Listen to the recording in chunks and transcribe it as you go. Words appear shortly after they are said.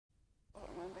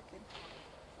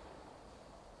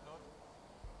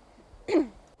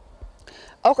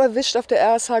Auch erwischt auf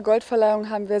der RSH Goldverleihung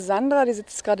haben wir Sandra, die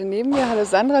sitzt gerade neben mir. Hallo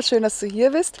Sandra, schön, dass du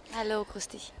hier bist. Hallo, grüß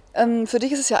dich. Für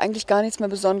dich ist es ja eigentlich gar nichts mehr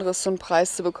Besonderes, so einen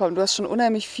Preis zu bekommen. Du hast schon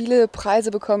unheimlich viele Preise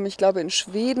bekommen. Ich glaube in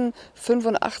Schweden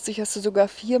 85 hast du sogar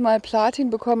 4-mal Platin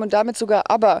bekommen und damit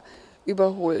sogar ABBA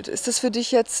überholt. Ist das für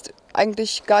dich jetzt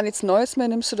eigentlich gar nichts Neues mehr?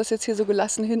 Nimmst du das jetzt hier so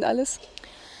gelassen hin alles?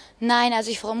 Nein, also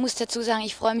ich muss dazu sagen,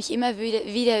 ich freue mich immer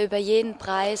wieder über jeden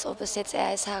Preis, ob es jetzt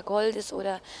RSH Gold ist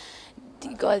oder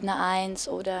die Goldene Eins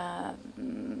oder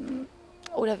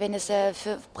wenn es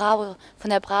für Bravo, von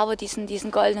der Bravo diesen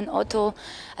goldenen Otto.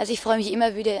 Also ich freue mich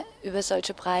immer wieder über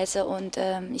solche Preise und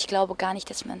ich glaube gar nicht,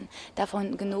 dass man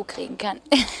davon genug kriegen kann.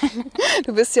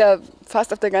 Du bist ja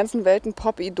fast auf der ganzen Welt ein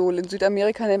Pop-Idol. In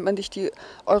Südamerika nennt man dich die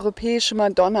europäische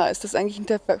Madonna. Ist das eigentlich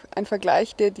ein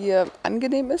Vergleich, der dir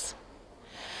angenehm ist?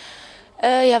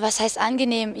 Ja, was heißt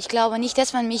angenehm? Ich glaube nicht,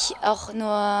 dass man mich auch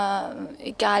nur,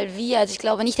 egal wie, also ich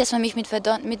glaube nicht, dass man mich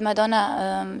mit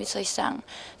Madonna, wie soll ich sagen,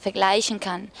 vergleichen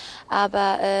kann.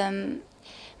 Aber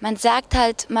man sagt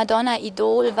halt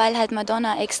Madonna-Idol, weil halt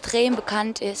Madonna extrem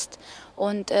bekannt ist.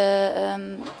 Und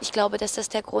ich glaube, dass das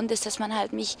der Grund ist, dass man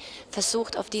halt mich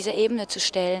versucht, auf diese Ebene zu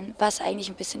stellen, was eigentlich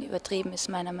ein bisschen übertrieben ist,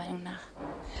 meiner Meinung nach.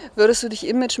 Würdest du dich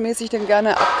imagemäßig denn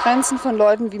gerne abgrenzen von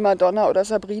Leuten wie Madonna oder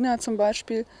Sabrina zum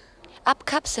Beispiel?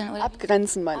 Abkapseln oder?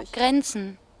 Abgrenzen meine ich.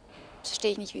 Abgrenzen.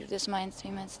 Verstehe ich nicht, wie du das meinst.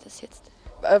 Wie meinst du das jetzt?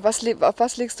 Auf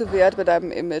was legst du Wert bei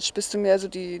deinem Image? Bist du mehr so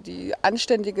die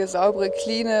anständige, saubere,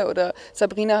 cleane oder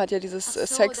Sabrina hat ja dieses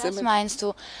Sex-Image? Das meinst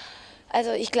du.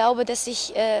 Also ich glaube, dass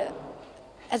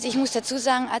also ich muss dazu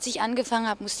sagen, als ich angefangen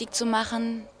habe, Musik zu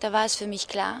machen, da war es für mich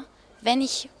klar, wenn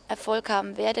ich Erfolg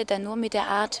haben werde, dann nur mit der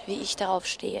Art, wie ich darauf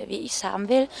stehe, wie ich es haben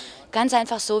will. Ganz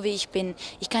einfach so, wie ich bin.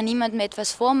 Ich kann niemandem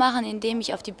etwas vormachen, indem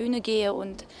ich auf die Bühne gehe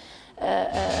und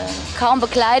kaum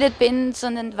bekleidet bin,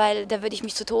 sondern weil da würde ich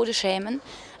mich zu Tode schämen.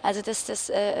 Also das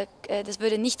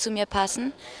würde nicht zu mir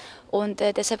passen. Und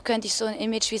deshalb könnte ich so ein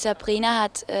Image wie Sabrina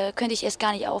hat, könnte ich erst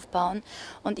gar nicht aufbauen.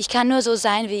 Und ich kann nur so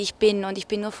sein, wie ich bin. Und ich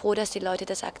bin nur froh, dass die Leute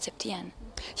das akzeptieren.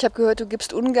 Ich habe gehört, du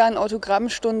gibst ungern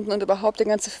Autogrammstunden und überhaupt der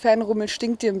ganze Fanrummel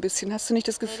stinkt dir ein bisschen. Hast du nicht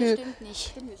das Gefühl? Nee, das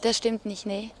stimmt nicht. Das stimmt nicht,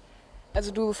 nee.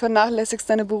 Also du vernachlässigst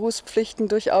deine Berufspflichten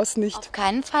durchaus nicht? Auf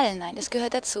keinen Fall, nein, das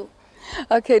gehört dazu.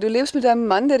 Okay, du lebst mit deinem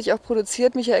Mann, der dich auch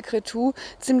produziert, Michael Cretu,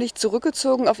 ziemlich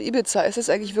zurückgezogen auf Ibiza. Ist es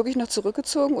eigentlich wirklich noch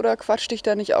zurückgezogen oder quatscht dich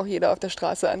da nicht auch jeder auf der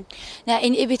Straße an? Na,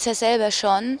 in Ibiza selber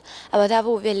schon, aber da,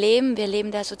 wo wir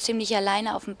leben da so ziemlich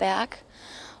alleine auf dem Berg.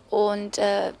 Und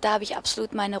da habe ich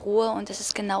absolut meine Ruhe und das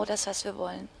ist genau das, was wir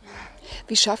wollen.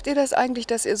 Wie schafft ihr das eigentlich,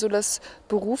 dass ihr so das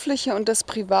Berufliche und das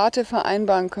Private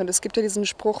vereinbaren könnt? Es gibt ja diesen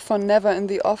Spruch von Never in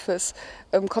the Office.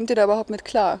 Kommt ihr da überhaupt mit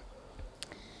klar?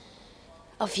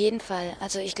 Auf jeden Fall.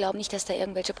 Also ich glaube nicht, dass da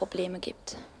irgendwelche Probleme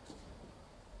gibt.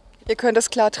 Ihr könnt das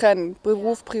klar trennen.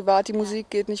 Beruf, privat, die Musik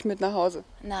geht nicht mit nach Hause.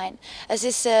 Nein, es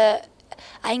ist,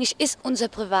 eigentlich ist unser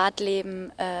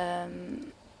Privatleben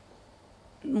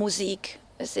Musik.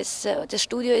 Das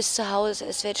Studio ist zu Hause,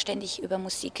 es wird ständig über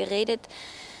Musik geredet.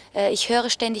 Ich höre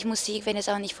ständig Musik, wenn es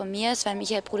auch nicht von mir ist, weil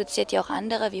Michael produziert ja auch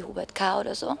andere, wie Hubert K.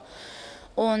 oder so.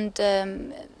 Und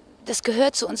das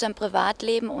gehört zu unserem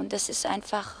Privatleben und das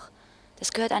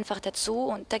gehört einfach dazu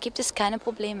und da gibt es keine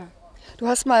Probleme. Du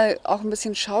hast mal auch ein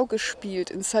bisschen Schau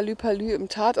gespielt, in Salü Palü, im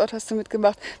Tatort hast du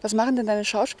mitgemacht. Was machen denn deine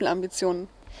Schauspielambitionen?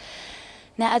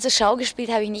 Na, also Schau gespielt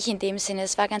habe ich nicht in dem Sinne.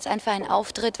 Es war ganz einfach ein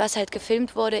Auftritt, was halt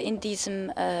gefilmt wurde in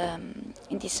diesem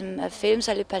Film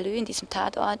Salü Palü, in diesem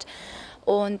Tatort.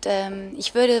 Und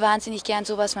ich würde wahnsinnig gern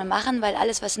sowas mal machen, weil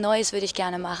alles, was Neues, würde ich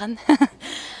gerne machen.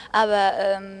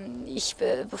 Aber ich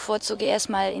bevorzuge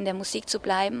erstmal in der Musik zu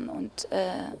bleiben und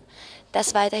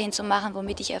das weiterhin zu machen,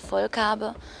 womit ich Erfolg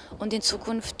habe. Und in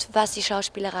Zukunft, was die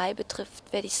Schauspielerei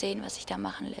betrifft, werde ich sehen, was sich da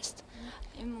machen lässt.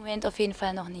 Im Moment auf jeden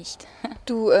Fall noch nicht.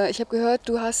 Ich habe gehört,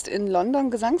 du hast in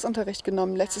London Gesangsunterricht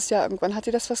genommen, letztes Jahr irgendwann. Hat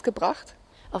dir das was gebracht?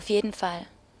 Auf jeden Fall.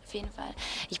 Auf jeden Fall.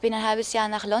 Ich bin ein halbes Jahr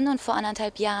nach London vor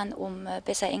 1,5 Jahren, um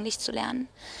besser Englisch zu lernen.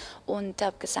 Und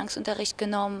habe Gesangsunterricht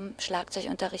genommen,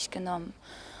 Schlagzeugunterricht genommen.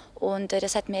 Und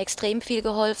das hat mir extrem viel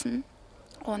geholfen.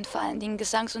 Und vor allen Dingen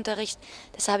Gesangsunterricht,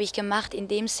 das habe ich gemacht in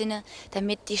dem Sinne,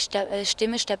 damit die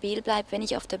Stimme stabil bleibt, wenn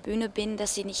ich auf der Bühne bin,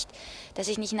 dass ich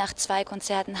nicht nach 2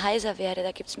 Konzerten heiser werde.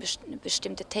 Da gibt es eine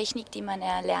bestimmte Technik, die man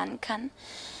erlernen kann,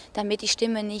 damit die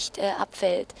Stimme nicht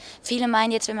abfällt. Viele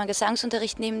meinen jetzt, wenn man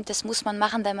Gesangsunterricht nimmt, das muss man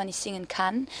machen, weil man nicht singen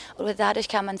kann oder dadurch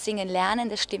kann man singen lernen.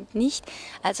 Das stimmt nicht.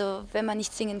 Also wenn man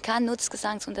nicht singen kann, nutzt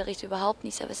Gesangsunterricht überhaupt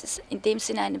nichts. Aber es ist in dem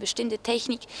Sinne eine bestimmte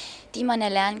Technik, die man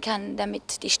erlernen kann,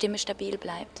 damit die Stimme stabil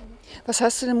bleibt. Was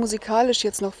hast du denn musikalisch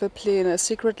jetzt noch für Pläne?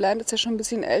 Secret Land ist ja schon ein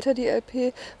bisschen älter, die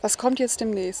LP. Was kommt jetzt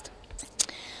demnächst?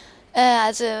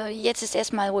 Also jetzt ist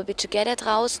erstmal We'll Be Together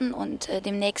draußen und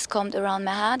demnächst kommt Around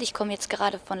My Heart. Ich komme jetzt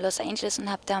gerade von Los Angeles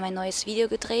und habe da mein neues Video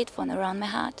gedreht von Around My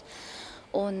Heart.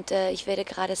 Und ich werde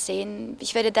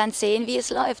dann sehen, wie es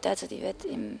läuft. Also die wird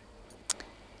in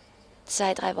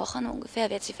 2-3 Wochen ungefähr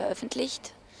wird sie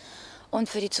veröffentlicht. Und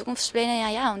für die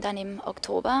Zukunftspläne, ja, und dann im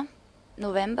Oktober,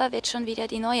 November wird schon wieder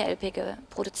die neue LP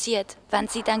produziert. Wann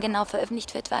sie dann genau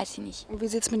veröffentlicht wird, weiß ich nicht. Und wie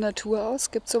sieht es mit Natur aus?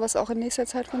 Gibt es sowas auch in nächster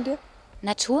Zeit von dir?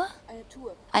 Natur? Eine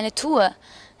Tour. Eine Tour?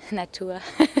 Natur.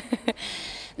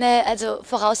 Ne, also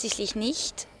voraussichtlich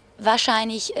nicht.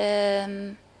 Wahrscheinlich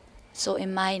so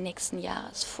im Mai nächsten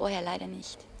Jahres. Vorher leider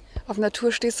nicht. Auf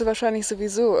Natur stehst du wahrscheinlich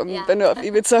sowieso, Ja. wenn du auf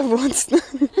Ibiza wohnst.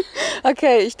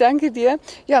 Okay, ich danke dir.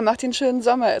 Ja, mach dir einen schönen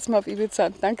Sommer erstmal auf Ibiza.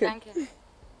 Danke. Danke.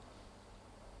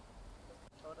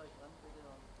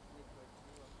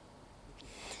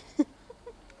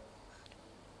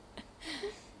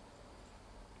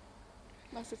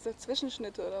 Machst du jetzt da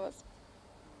Zwischenschnitte oder was?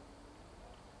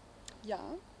 Ja?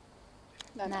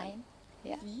 Nein.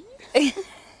 Ja. Wie?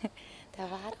 Da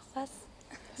war doch was.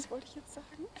 Was wollte ich jetzt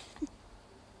sagen?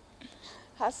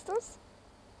 Hast du's?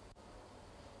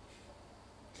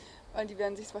 Weil die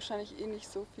werden sich wahrscheinlich eh nicht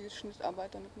so viel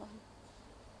Schnittarbeit damit machen.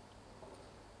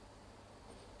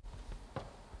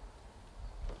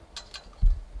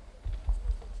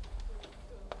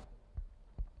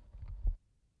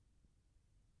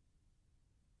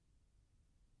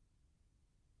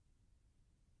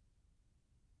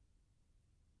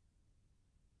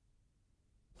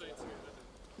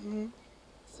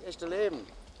 Das echte Leben.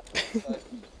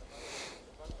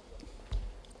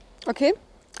 Okay,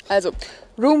 also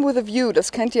Room with a View,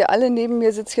 das kennt ihr alle. Neben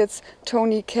mir sitzt jetzt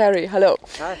Tony Carey. Hallo.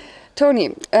 Hi.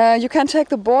 Tony, you can take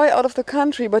the boy out of the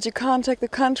country, but you can't take the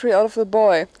country out of the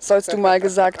boy, sollst du mal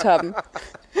gesagt haben.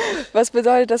 Was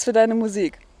bedeutet das für deine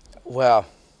Musik? Well,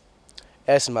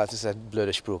 erstmal ist das ein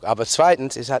blöder Spruch, aber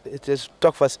zweitens ist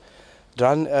doch was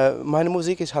dran. Meine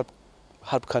Musik ist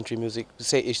halb Country-Musik,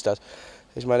 sehe ich das.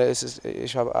 Ich meine,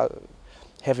 ich habe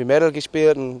Heavy Metal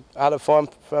gespielt und alle Formen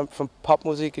von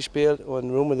Popmusik gespielt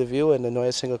und Room with a View und der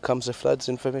neue Single Comes the Flood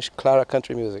sind für mich klare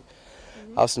Country-Musik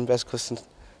aus den Westküsten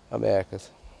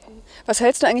Amerikas. Was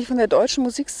hältst du eigentlich von der deutschen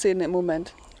Musikszene im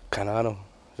Moment? Keine Ahnung,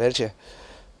 welche?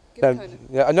 Gibt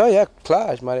keine. Ja,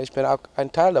 klar, ich meine, ich bin auch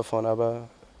ein Teil davon, aber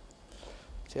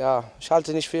ja, ich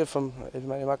halte nicht viel von, ich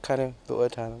meine, ich mag keine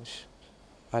Beurteilung.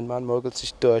 Ein Mann mogelt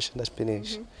sich durch und das bin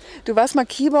ich. Du warst mal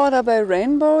Keyboarder bei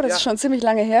Rainbow, das Ja. ist schon ziemlich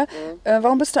lange her.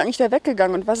 Warum bist du eigentlich da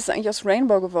weggegangen und was ist eigentlich aus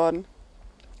Rainbow geworden?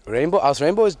 Aus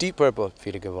Rainbow ist Deep Purple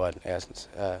viele geworden, erstens.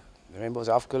 Rainbow ist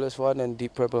aufgelöst worden und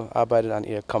Deep Purple arbeitet an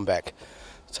ihr Comeback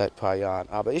seit ein paar Jahren.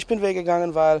 Aber ich bin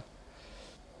weggegangen, weil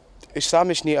ich sah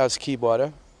mich nie als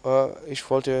Keyboarder. Ich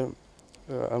wollte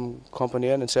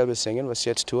komponieren und selber singen, was ich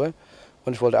jetzt tue.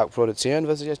 Und ich wollte auch produzieren,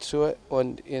 was ich jetzt tue.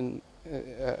 Und in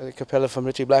der Kapelle von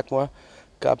Richie Blackmore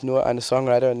gab nur einen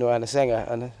Songwriter und nur einen Sänger.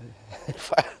 Und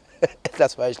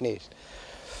das war ich nicht.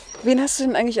 Wen hast du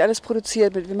denn eigentlich alles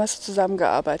produziert? Mit wem hast du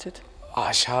zusammengearbeitet?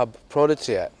 Ich habe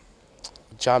produziert.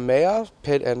 John Mayer,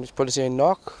 ich produziere ihn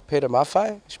noch, Peter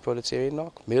Maffay, ich produziere ihn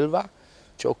noch, Milva,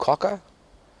 Joe Cocker,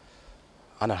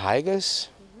 Anna Heiges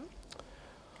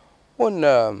und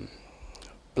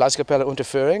Blaskapelle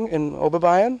Unterföhring in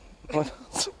Oberbayern.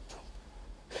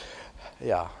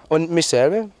 Ja, und mich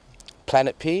selber,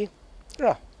 Planet P,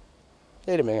 ja,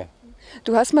 jede Menge.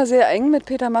 Du hast mal sehr eng mit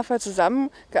Peter Maffay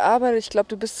zusammengearbeitet. Ich glaube,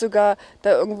 du bist sogar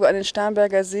da irgendwo an den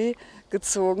Starnberger See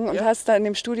gezogen und hast da in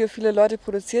dem Studio viele Leute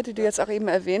produziert, die du jetzt auch eben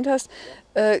erwähnt hast.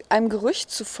 Einem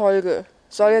Gerücht zufolge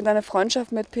soll ja deine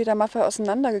Freundschaft mit Peter Maffay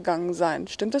auseinandergegangen sein.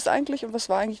 Stimmt das eigentlich und was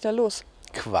war eigentlich da los?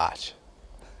 Quatsch.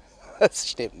 Das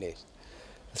stimmt nicht.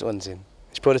 Das ist Unsinn.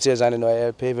 Ich produziere seine neue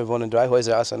LP, wir wohnen 3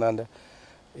 Häuser auseinander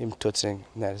im Tutzing.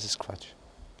 Nein, das ist Quatsch.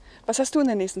 Was hast du in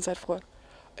der nächsten Zeit vor?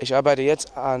 Ich arbeite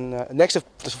jetzt an nächste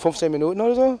 15 Minuten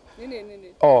oder so. Nee.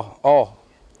 Oh.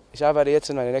 Ich arbeite jetzt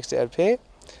an meine nächste LP.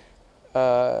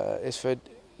 Es wird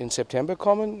im September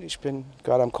kommen. Ich bin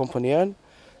gerade am Komponieren.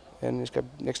 Und ich habe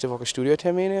nächste Woche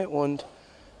Studiotermine und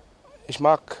ich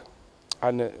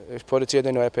produziere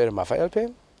eine neue Peter Maffay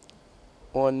LP.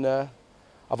 Und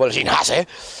obwohl ich ihn hasse.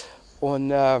 Und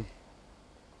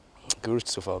Gerücht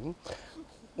zu folgen.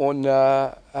 Und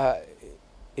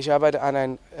ich arbeite an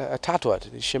einem Tatort,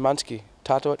 die Schimanski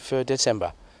Tatort für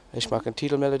Dezember. Ich mache eine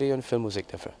Titelmelodie und Filmmusik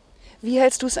dafür. Wie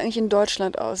hältst du es eigentlich in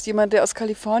Deutschland aus? Jemand, der aus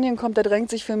Kalifornien kommt, da drängt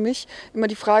sich für mich immer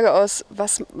die Frage aus,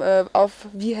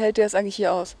 wie hält der es eigentlich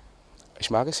hier aus? Ich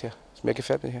mag es hier. Mir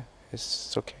gefällt mir hier. Es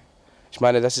ist okay. Ich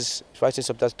meine, ich weiß nicht,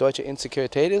 ob das deutsche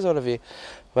Insecurity ist oder wie,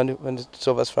 wenn du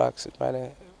sowas fragst.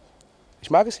 Ich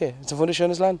mag es hier. Es ist ein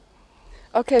wunderschönes Land.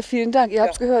 Okay, vielen Dank. Ihr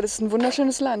habt es gehört, es ist ein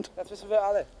wunderschönes Land. Das wissen wir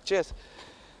alle. Cheers.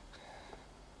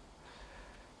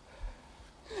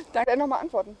 Danke, nochmal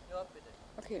antworten. Ja, bitte.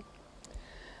 Okay.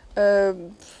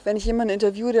 Wenn ich jemanden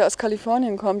interviewe, der aus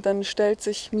Kalifornien kommt, dann stellt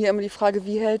sich mir immer die Frage,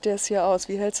 wie hält der es hier aus?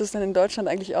 Wie hältst du es denn in Deutschland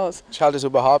eigentlich aus? Ich halte es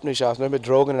überhaupt nicht aus, nur mit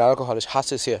Drogen und Alkohol. Ich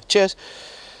hasse es hier. Cheers.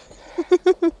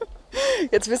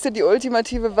 Jetzt wisst ihr die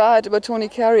ultimative Wahrheit über Tony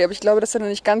Carey, aber ich glaube, das ist ja noch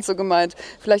nicht ganz so gemeint.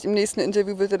 Vielleicht im nächsten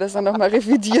Interview wird er das dann nochmal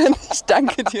revidieren. Ich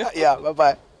danke dir. Ja, bye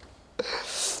bye.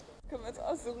 Können wir jetzt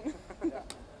aussuchen. Ja.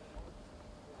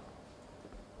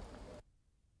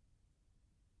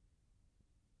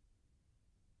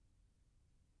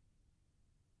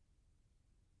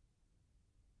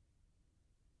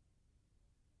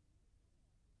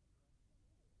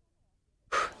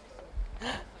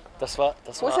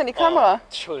 Wo ist denn die Kamera?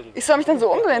 Entschuldigung. Ich soll mich dann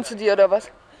so umdrehen zu dir, oder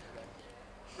was?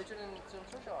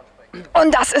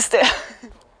 Und das ist er.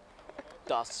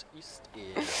 Das ist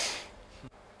er.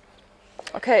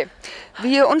 Okay.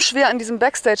 Wie ihr unschwer an diesem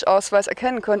Backstage-Ausweis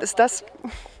erkennen könnt, ist das...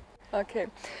 Okay.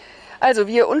 Also,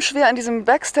 wie ihr unschwer an diesem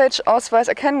Backstage-Ausweis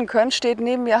erkennen könnt, steht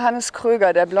neben mir Hannes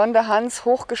Kröger, der blonde Hans,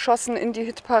 hochgeschossen in die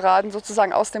Hitparaden,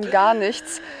 sozusagen aus dem Gar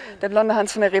nichts. Der blonde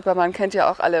Hans von der Reeperbahn kennt ihr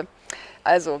auch alle.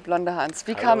 Also, blonde Hans,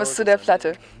 wie kam es zu der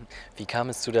Platte? Wie kam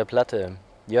es zu der Platte?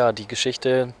 Ja, die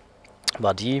Geschichte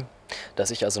war die,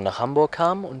 dass ich also nach Hamburg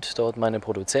kam und dort meine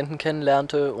Produzenten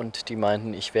kennenlernte und die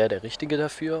meinten, ich wäre der Richtige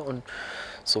dafür und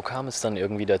so kam es dann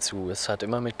irgendwie dazu. Es hat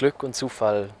immer mit Glück und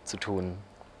Zufall zu tun.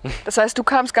 Das heißt, du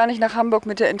kamst gar nicht nach Hamburg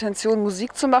mit der Intention,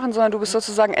 Musik zu machen, sondern du bist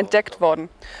sozusagen entdeckt worden?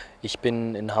 Ich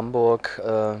bin in Hamburg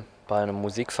bei einem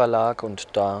Musikverlag und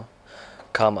da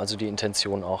kam also die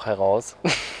Intention auch heraus.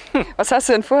 Was hast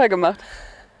du denn vorher gemacht?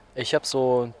 Ich habe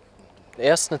so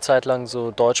erst eine Zeit lang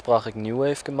so deutschsprachigen New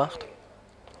Wave gemacht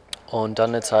und dann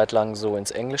eine Zeit lang so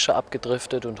ins Englische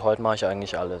abgedriftet und heute mache ich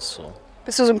eigentlich alles so.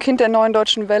 Bist du so ein Kind der neuen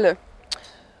deutschen Welle?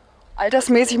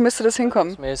 Altersmäßig müsste das hinkommen.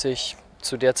 Altersmäßig,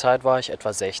 zu der Zeit war ich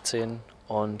etwa 16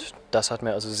 und das hat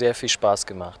mir also sehr viel Spaß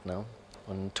gemacht, ne?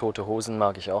 Und Tote Hosen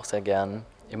mag ich auch sehr gern,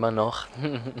 immer noch.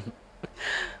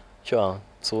 Ja,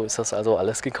 so ist das also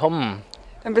alles gekommen.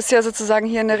 Dann bist du ja sozusagen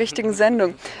hier in der richtigen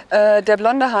Sendung. Der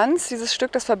blonde Hans, dieses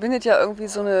Stück, das verbindet ja irgendwie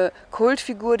so eine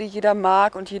Kultfigur, die jeder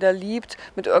mag und jeder liebt,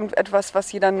 mit irgendetwas,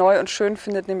 was jeder neu und schön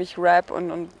findet, nämlich Rap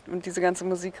und diese ganze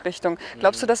Musikrichtung.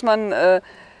 Glaubst du, dass man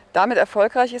damit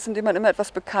erfolgreich ist, indem man immer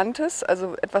etwas Bekanntes,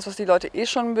 also etwas, was die Leute eh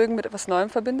schon mögen, mit etwas Neuem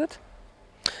verbindet?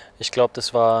 Ich glaube,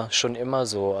 das war schon immer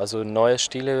so. Also neue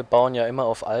Stile bauen ja immer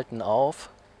auf alten auf.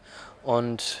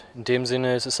 Und in dem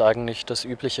Sinne ist es eigentlich das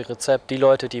übliche Rezept. Die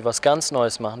Leute, die was ganz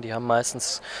Neues machen, die haben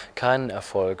meistens keinen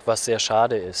Erfolg, was sehr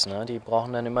schade ist, ne? Die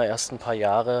brauchen dann immer erst ein paar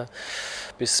Jahre,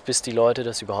 bis die Leute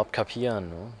das überhaupt kapieren,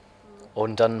 ne?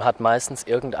 Und dann hat meistens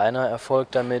irgendeiner Erfolg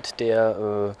damit,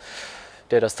 der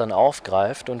das dann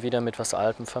aufgreift und wieder mit was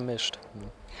Altem vermischt.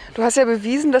 Du hast ja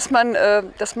bewiesen, dass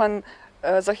man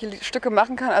solche Stücke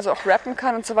machen kann, also auch rappen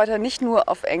kann und so weiter, nicht nur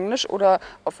auf Englisch oder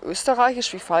auf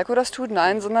Österreichisch, wie Falco das tut,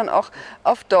 nein, sondern auch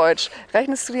auf Deutsch.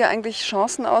 Rechnest du dir eigentlich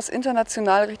Chancen aus,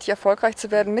 international richtig erfolgreich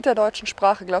zu werden mit der deutschen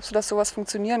Sprache? Glaubst du, dass sowas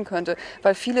funktionieren könnte?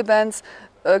 Weil viele Bands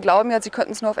glauben ja, sie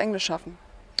könnten es nur auf Englisch schaffen.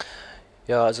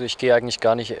 Ja, also ich gehe eigentlich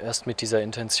gar nicht erst mit dieser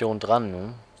Intention dran,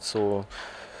 ne? So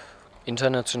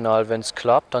international, wenn es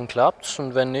klappt, dann klappt's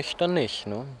und wenn nicht, dann nicht,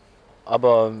 ne?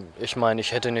 Aber ich meine,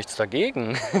 ich hätte nichts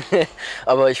dagegen.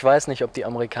 Aber ich weiß nicht, ob die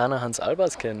Amerikaner Hans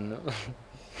Albers kennen.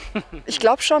 Ne? Ich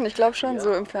glaube schon, ja.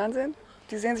 So im Fernsehen.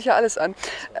 Die sehen sich ja alles an.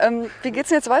 Wie geht's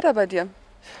denn jetzt weiter bei dir?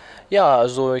 Ja,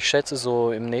 also ich schätze,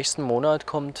 so im nächsten Monat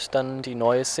kommt dann die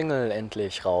neue Single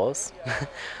endlich raus.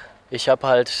 Ich habe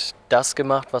halt das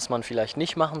gemacht, was man vielleicht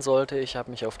nicht machen sollte. Ich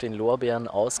habe mich auf den Lorbeeren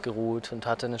ausgeruht und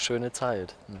hatte eine schöne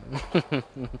Zeit.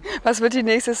 Was wird die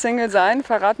nächste Single sein?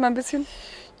 Verrat mal ein bisschen.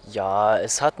 Ja,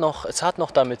 es hat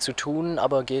noch damit zu tun,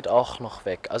 aber geht auch noch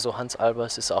weg. Also Hans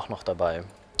Albers ist auch noch dabei,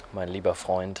 mein lieber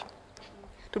Freund.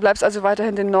 Du bleibst also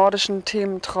weiterhin den nordischen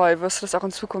Themen treu. Wirst du das auch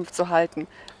in Zukunft so halten,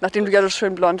 nachdem du ja so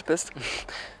schön blond bist?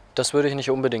 Das würde ich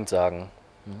nicht unbedingt sagen.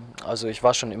 Also ich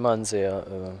war schon immer ein sehr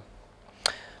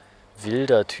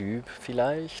wilder Typ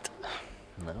vielleicht.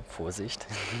 Na, Vorsicht.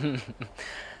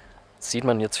 Das sieht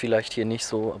man jetzt vielleicht hier nicht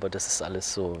so, aber das ist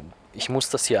alles so. Ich muss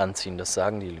das hier anziehen, das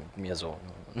sagen die mir so.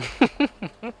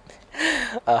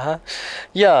 Aha.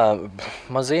 Ja,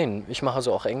 mal sehen. Ich mache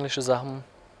also auch englische Sachen.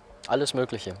 Alles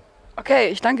Mögliche. Okay,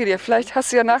 ich danke dir. Vielleicht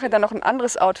hast du ja nachher dann noch ein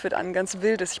anderes Outfit an, ganz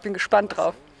wildes. Ich bin gespannt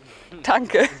drauf.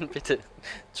 Danke. Bitte.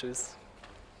 Tschüss.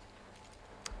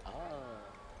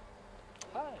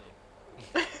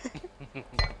 Hi.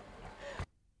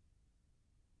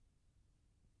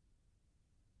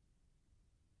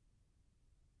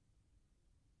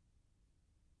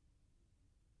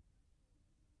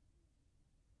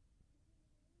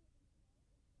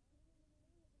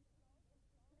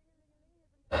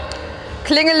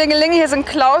 Klingelingeling, hier sind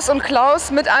Klaus und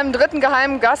Klaus mit einem dritten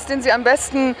geheimen Gast, den Sie am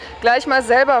besten gleich mal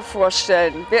selber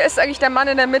vorstellen. Wer ist eigentlich der Mann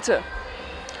in der Mitte?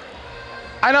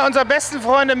 Einer unserer besten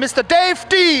Freunde, Mr. Dave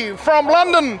D. from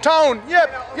London Town.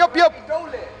 Yep.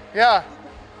 Ja.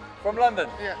 From London?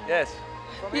 Yeah. Yes.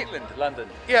 From England, London.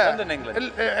 Yeah. London,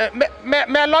 England.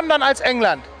 Mehr London als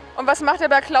England. Und was macht er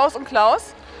bei Klaus und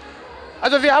Klaus?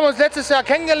 Also wir haben uns letztes Jahr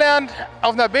kennengelernt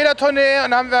auf einer Beta-Tournee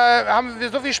und haben wir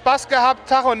so viel Spaß gehabt,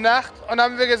 Tag und Nacht. Und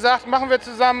haben wir gesagt, machen wir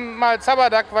zusammen mal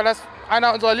Zabadak, weil das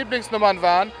einer unserer Lieblingsnummern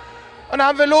waren. Und dann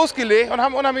haben wir losgelegt und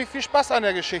haben unheimlich viel Spaß an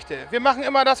der Geschichte. Wir machen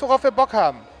immer das, worauf wir Bock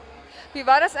haben. Wie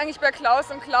war das eigentlich bei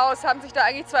Klaus und Klaus? Haben sich da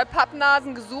eigentlich zwei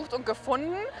Pappnasen gesucht und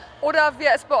gefunden? Oder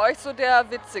wer ist bei euch so der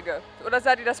Witzige? Oder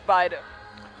seid ihr das beide?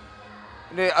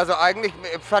 Nee, also eigentlich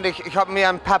fand ich habe mehr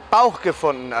einen Pappbauch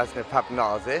gefunden als eine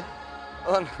Pappnase.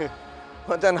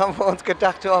 Und dann haben wir uns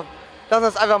gedacht, ja, lass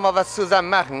uns einfach mal was zusammen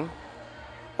machen.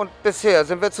 Und bisher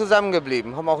sind wir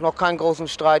zusammengeblieben, haben auch noch keinen großen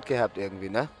Streit gehabt irgendwie,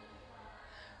 ne?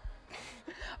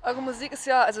 Eure Musik ist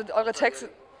ja, also eure Texte,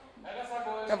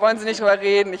 da wollen Sie nicht drüber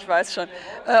reden, ich weiß schon.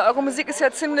 Eure Musik ist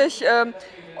ja ziemlich,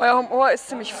 euer Humor ist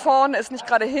ziemlich vorne, ist nicht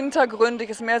gerade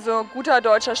hintergründig, ist mehr so guter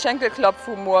deutscher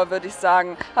Schenkelklopf-Humor, würde ich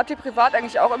sagen. Habt ihr privat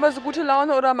eigentlich auch immer so gute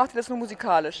Laune oder macht ihr das nur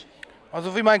musikalisch?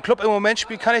 Also wie mein Club im Moment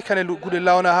spielt, kann ich keine gute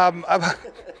Laune haben, aber...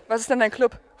 Was ist denn dein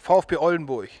Club? VfB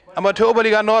Oldenburg.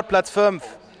 Amateuroberliga Nord, Platz 5.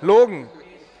 Logen.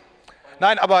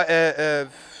 Nein, aber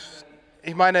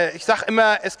ich meine, ich sag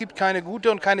immer, es gibt keine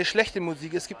gute und keine schlechte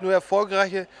Musik. Es gibt nur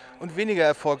erfolgreiche und weniger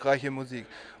erfolgreiche Musik.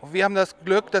 Und wir haben das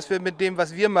Glück, dass wir mit dem,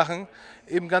 was wir machen,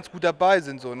 eben ganz gut dabei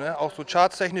sind, so, ne? Auch so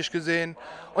chartstechnisch gesehen.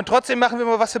 Und trotzdem machen wir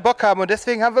mal, was wir Bock haben. Und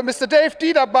deswegen haben wir Mr. Dave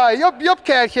D dabei. Jupp,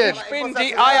 Kerlchen. Ich bin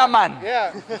die Eiermann.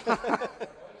 Ja.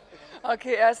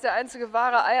 Okay, er ist der einzige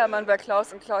wahre Eiermann bei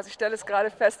Klaus und Klaus. Ich stelle es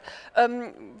gerade fest.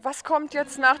 Was kommt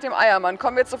jetzt nach dem Eiermann?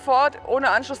 Kommen wir jetzt sofort ohne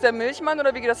Anschluss der Milchmann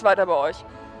oder wie geht das weiter bei euch?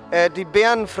 Die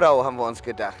Bärenfrau haben wir uns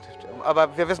gedacht.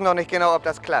 Aber wir wissen noch nicht genau, ob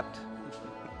das klappt.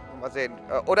 Mal sehen.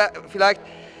 Oder vielleicht,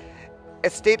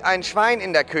 es steht ein Schwein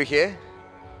in der Küche.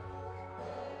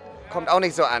 Kommt auch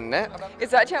nicht so an, ne? Ihr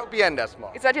seid ja, probieren das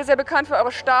mal. Ihr seid ja sehr bekannt für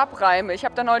eure Stabreime. Ich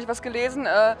habe da neulich was gelesen.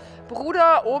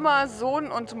 Bruder, Oma, Sohn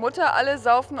und Mutter, alle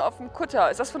saufen auf dem Kutter.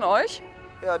 Ist das von euch?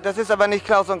 Ja, das ist aber nicht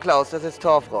Klaus und Klaus, das ist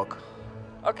Torfrock.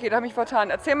 Okay, da habe ich mich vertan.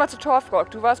 Erzähl mal zu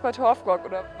Torfrock. Du warst bei Torfrock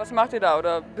oder was macht ihr da?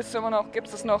 Oder bist du immer noch, gibt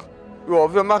es das noch?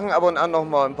 Ja, wir machen ab und an noch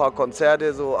mal ein paar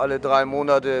Konzerte, so alle 3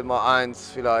 Monate mal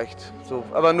eins vielleicht. So,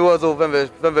 aber nur so, wenn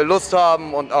wir Lust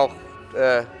haben und auch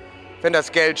wenn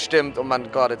das Geld stimmt und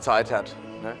man gerade Zeit hat.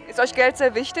 Ne? Ist euch Geld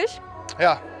sehr wichtig?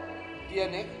 Ja. Dir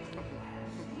nicht?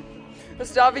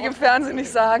 Das darf ich im Fernsehen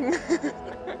nicht sagen.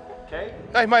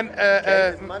 Ja, ich meine,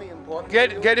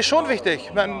 Geld ist schon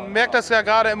wichtig. Man merkt das ja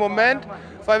gerade im Moment,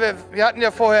 weil wir hatten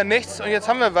ja vorher nichts und jetzt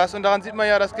haben wir was und daran sieht man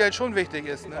ja, dass Geld schon wichtig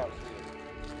ist. Ne?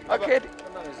 Okay.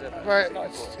 Weil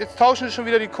jetzt tauschen wir schon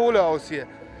wieder die Kohle aus hier.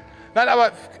 Nein,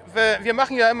 aber wir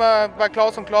machen ja immer bei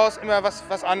Klaus und Klaus immer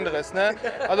was anderes. Ne?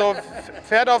 Also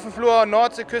Pferde auf dem Flur,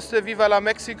 Nordseeküste, Viva la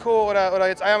Mexico oder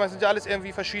jetzt Eiermann, sind ja alles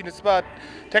irgendwie verschieden. Es war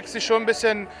textlich schon ein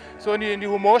bisschen so in die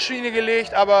Humorschiene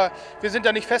gelegt, aber wir sind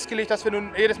ja nicht festgelegt, dass wir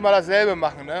nun jedes Mal dasselbe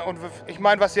machen. Ne? Und ich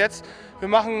meine, was jetzt? Wir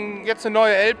machen jetzt eine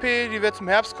neue LP, die wird zum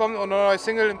Herbst kommen und eine neue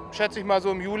Single, schätze ich mal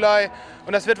so im Juli.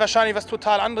 Und das wird wahrscheinlich was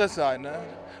total anderes sein. Ne?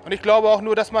 Und ich glaube auch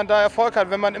nur, dass man da Erfolg hat,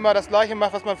 wenn man immer das Gleiche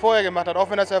macht, was man vorher gemacht hat, auch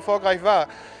wenn das erfolgreich war.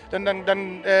 Dann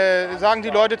sagen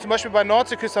die Leute, zum Beispiel bei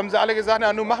Nordseeküste, haben sie alle gesagt,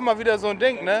 na, nun mach mal wieder so ein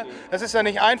Ding. Ne? Das ist ja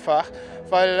nicht einfach,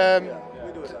 weil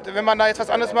wenn man da jetzt was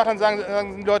anderes macht, dann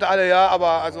sagen die Leute alle, ja,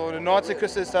 aber also eine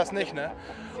Nordseeküste ist das nicht. Ne?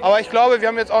 Aber ich glaube, wir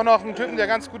haben jetzt auch noch einen Typen, der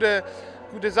ganz gute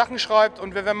Sachen schreibt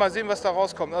und wir werden mal sehen, was da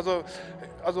rauskommt. Also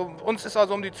uns ist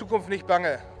also um die Zukunft nicht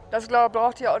bange. Das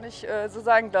braucht ihr auch nicht so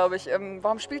sagen, glaube ich.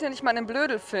 Warum spielt ihr nicht mal in einem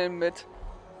Blödelfilm mit?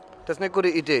 Das ist eine gute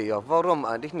Idee, ja. Warum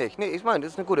eigentlich nicht? Nee, ich meine,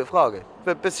 das ist eine gute Frage.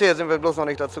 Bisher sind wir bloß noch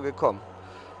nicht dazu gekommen.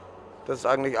 Das ist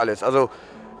eigentlich alles. Also,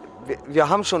 wir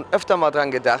haben schon öfter mal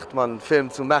dran gedacht, mal einen Film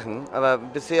zu machen, aber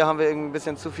bisher haben wir irgendwie ein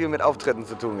bisschen zu viel mit Auftritten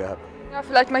zu tun gehabt. Ja,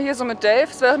 vielleicht mal hier so mit Dave,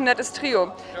 es wäre ein nettes Trio.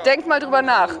 Ja. Denkt mal drüber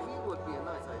nach.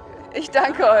 Ich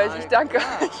danke euch, ich danke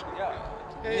euch.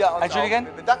 Ja, Entschuldigen?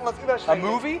 Wir bedanken uns überschwänglich.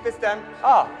 A movie? Bis dann.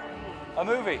 Ah, a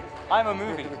movie. I'm a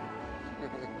movie.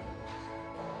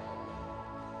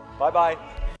 Bye bye.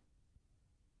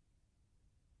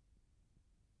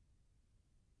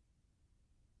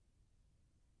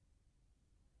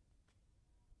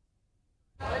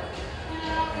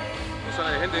 Muss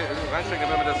man die Hände reinstecken,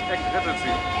 wenn man das echt Zettel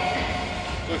zieht.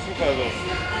 So ist Zufall so.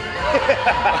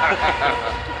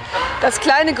 Das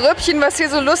kleine Grüppchen, was hier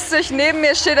so lustig neben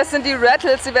mir steht, das sind die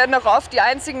Rattles. Sie werden auch oft die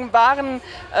einzigen wahren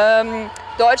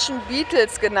deutschen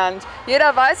Beatles genannt.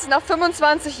 Jeder weiß, nach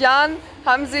 25 Jahren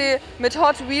haben sie mit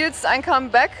Hot Wheels ein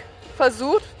Comeback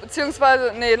versucht,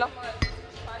 beziehungsweise, nee, nochmal.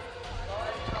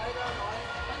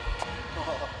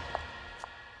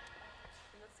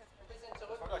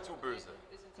 Zu böse.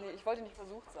 Nee, ich wollte nicht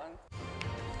versucht sagen.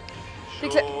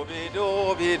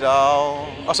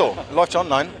 Achso, läuft schon?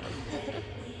 Nein.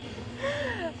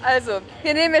 Also,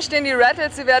 hier neben mir stehen die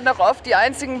Rattles. Sie werden auch oft die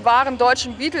einzigen wahren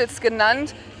deutschen Beatles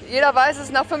genannt. Jeder weiß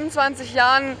es, nach 25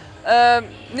 Jahren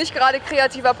nicht gerade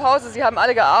kreativer Pause, sie haben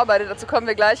alle gearbeitet, dazu kommen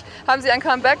wir gleich, haben sie ein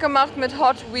Comeback gemacht mit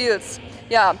Hot Wheels.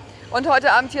 Ja, und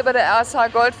heute Abend hier bei der RSH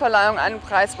Gold Verleihung einen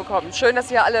Preis bekommen. Schön, dass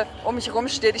ihr alle um mich herum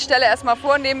steht. Ich stelle erst mal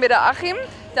vor, neben mir der Achim,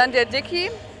 dann der Dicky,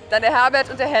 dann der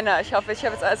Herbert und der Henner. Ich hoffe, ich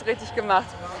habe jetzt alles richtig gemacht.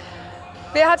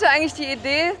 Wer hatte eigentlich die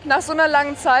Idee, nach so einer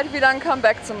langen Zeit wieder ein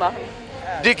Comeback zu machen?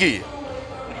 Dicky.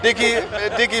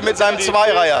 Dicky mit seinem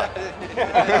Zweireiher.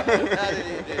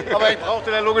 Aber ich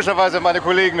brauchte dann logischerweise meine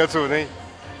Kollegen dazu, nicht?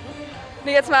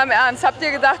 Nee, jetzt mal im Ernst. Habt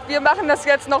ihr gedacht, wir machen das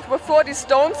jetzt noch, bevor die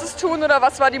Stones es tun? Oder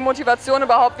was war die Motivation,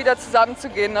 überhaupt wieder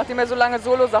zusammenzugehen, nachdem ihr so lange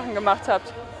Solo-Sachen gemacht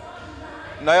habt?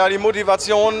 Naja, die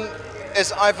Motivation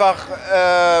ist einfach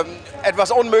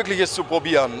etwas Unmögliches zu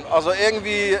probieren. Also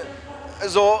irgendwie,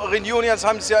 so Reunions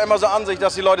haben es ja immer so an sich,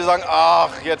 dass die Leute sagen,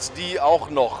 ach, jetzt die auch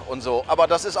noch und so. Aber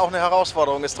das ist auch eine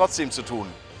Herausforderung, es trotzdem zu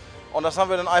tun. Und das haben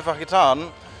wir dann einfach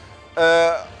getan.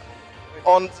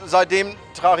 Und seitdem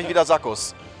trage ich wieder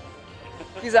Sakkos.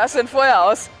 Wie sah es denn vorher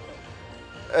aus?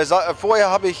 Vorher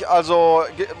habe ich also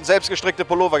selbst gestrickte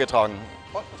Pullover getragen.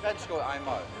 Und Trenchcoat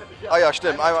einmal. Ah ja,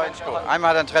 stimmt. Einmal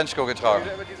hat er einen Trenchcoat getragen.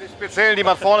 Diese speziellen, die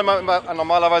man vorne immer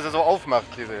normalerweise so aufmacht.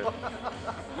 Diese.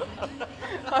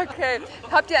 Okay.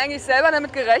 Habt ihr eigentlich selber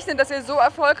damit gerechnet, dass ihr so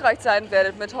erfolgreich sein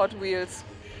werdet mit Hot Wheels?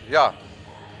 Ja.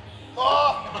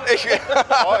 Ich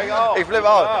flippe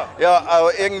aus. Ja,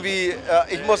 aber irgendwie,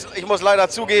 ich muss leider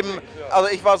zugeben, also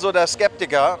ich war so der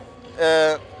Skeptiker.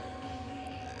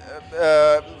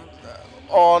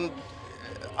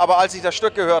 Aber als ich das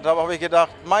Stück gehört habe, habe ich gedacht,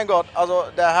 mein Gott, also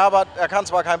der Herbert, er kann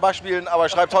zwar kein Bass spielen, aber er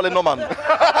schreibt tolle Nummern.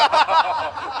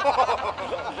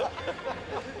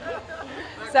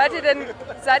 Seid ihr denn,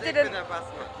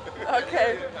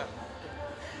 okay.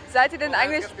 Seid ihr denn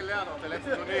eigentlich,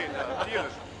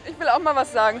 ich will auch mal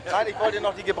was sagen. Nein, ich wollte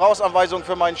noch die Gebrauchsanweisung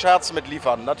für meinen Scherz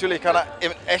mitliefern. Natürlich kann er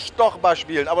in echt doch Bass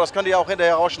spielen, aber das könnt ihr auch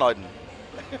hinterher rausschneiden.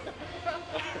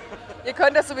 Ihr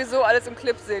könnt das sowieso alles im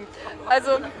Clip sehen.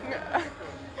 Also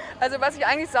was ich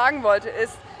eigentlich sagen wollte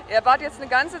ist, ihr wart jetzt eine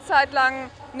ganze Zeit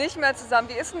lang nicht mehr zusammen.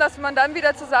 Wie ist denn das, wenn man dann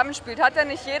wieder zusammenspielt? Hat ja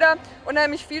nicht jeder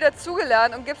unheimlich viel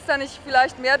dazugelernt und gibt es da nicht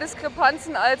vielleicht mehr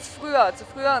Diskrepanzen als früher, zu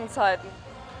früheren Zeiten?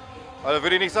 Also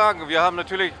würde ich nicht sagen. Wir haben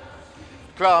natürlich,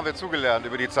 klar haben wir zugelernt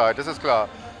über die Zeit, das ist klar.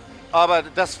 Aber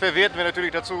das verwerten wir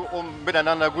natürlich dazu, um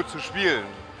miteinander gut zu spielen.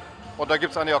 Und da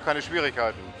gibt es eigentlich auch keine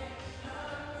Schwierigkeiten.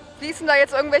 Fließen da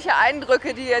jetzt irgendwelche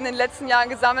Eindrücke, die ihr in den letzten Jahren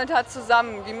gesammelt habt,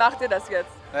 zusammen? Wie macht ihr das jetzt?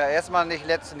 Ja, erstmal nicht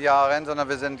letzten Jahren, sondern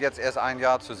wir sind jetzt erst ein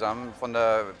Jahr zusammen, von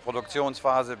der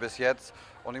Produktionsphase bis jetzt.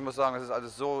 Und ich muss sagen, es ist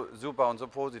alles so super und so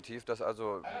positiv, dass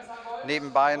also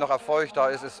nebenbei noch Erfolg da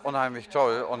ist unheimlich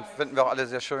toll und finden wir auch alle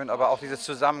sehr schön. Aber auch dieses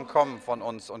Zusammenkommen von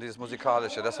uns und dieses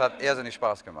Musikalische, das hat irrsinnig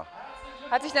Spaß gemacht.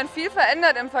 Hat sich denn viel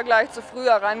verändert im Vergleich zu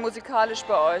früher, rein musikalisch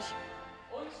bei euch?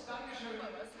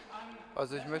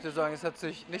 Also ich möchte sagen, es hat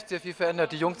sich nicht sehr viel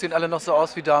verändert. Die Jungs sehen alle noch so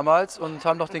aus wie damals und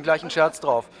haben noch den gleichen Scherz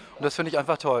drauf. Und das finde ich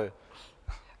einfach toll.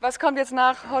 Was kommt jetzt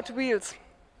nach Hot Wheels?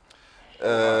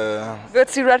 Wird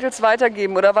es die Rattles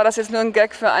weitergeben oder war das jetzt nur ein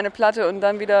Gag für eine Platte und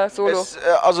dann wieder Solo?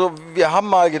 Also wir haben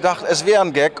mal gedacht, es wäre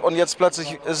ein Gag und jetzt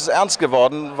plötzlich ist es ernst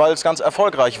geworden, weil es ganz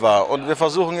erfolgreich war. Und wir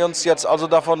versuchen uns jetzt also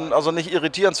davon nicht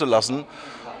irritieren zu lassen.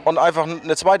 Und einfach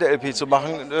eine zweite LP zu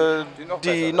machen,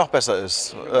 die noch besser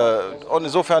ist. Und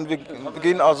insofern, wir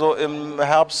gehen also im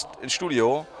Herbst ins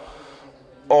Studio.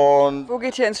 Und wo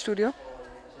geht ihr ins Studio?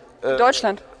 In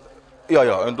Deutschland? Ja,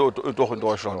 doch in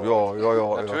Deutschland.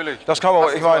 Ja. Natürlich. Das kann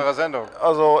man, ich meine,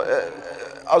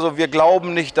 also wir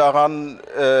glauben nicht daran,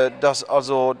 dass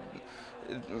also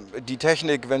die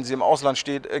Technik, wenn sie im Ausland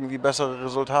steht, irgendwie bessere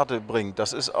Resultate bringt.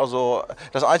 Das ist also,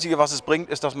 das Einzige, was es bringt,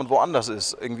 ist, dass man woanders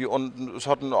ist irgendwie und es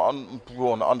hat ein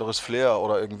anderes Flair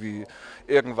oder irgendwie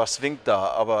irgendwas swingt da,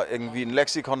 aber irgendwie ein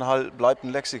Lexikonhall bleibt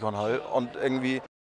ein Lexikonhall und irgendwie